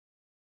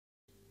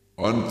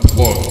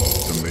Unplug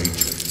the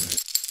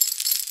Matrix.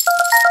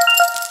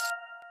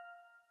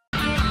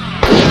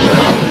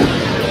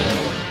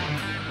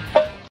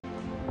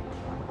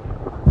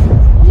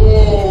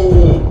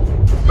 Lo,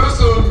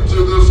 listen to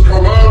this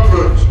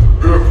commandment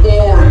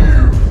before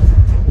you.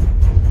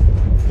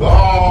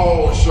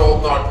 Thou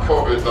shalt not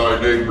covet thy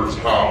neighbor's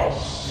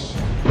house.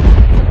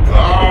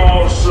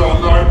 Thou shalt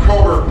not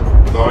covet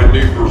thy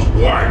neighbor's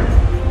wife,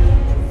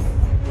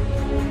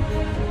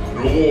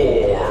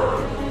 nor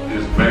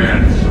his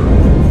manservant,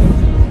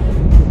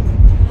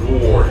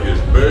 nor his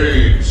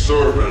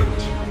maidservant,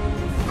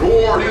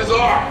 nor his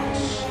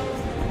ox,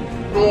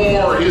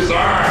 nor his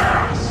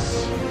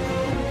ass,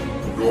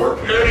 nor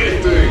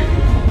anything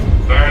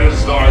that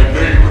is thy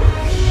neighbor's.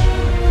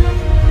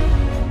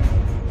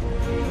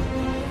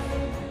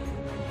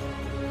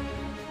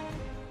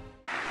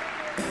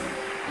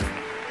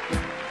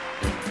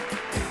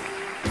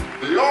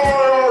 The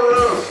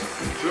IRS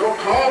shall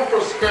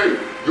confiscate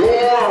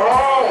your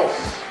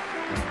house.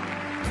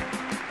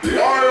 The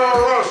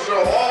IRS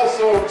shall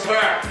also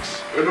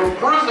tax and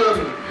imprison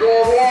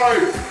your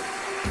wife,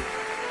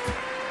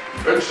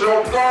 and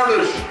shall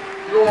garnish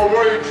your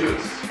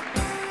wages,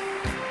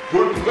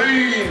 put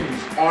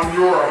liens on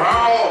your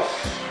house,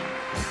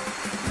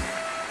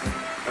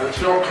 and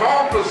shall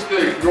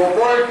confiscate your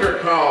bank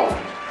account,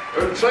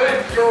 and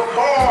take your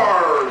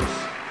cars,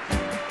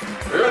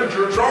 and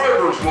your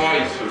driver's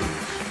license,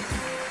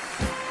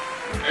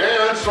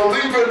 and shall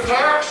even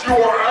tax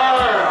your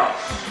ass,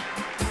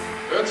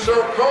 and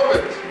shall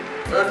covet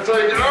and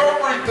take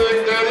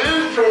everything that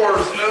is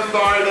yours and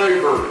thy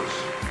neighbor's.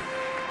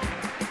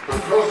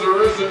 Because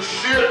there isn't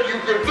shit you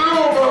can do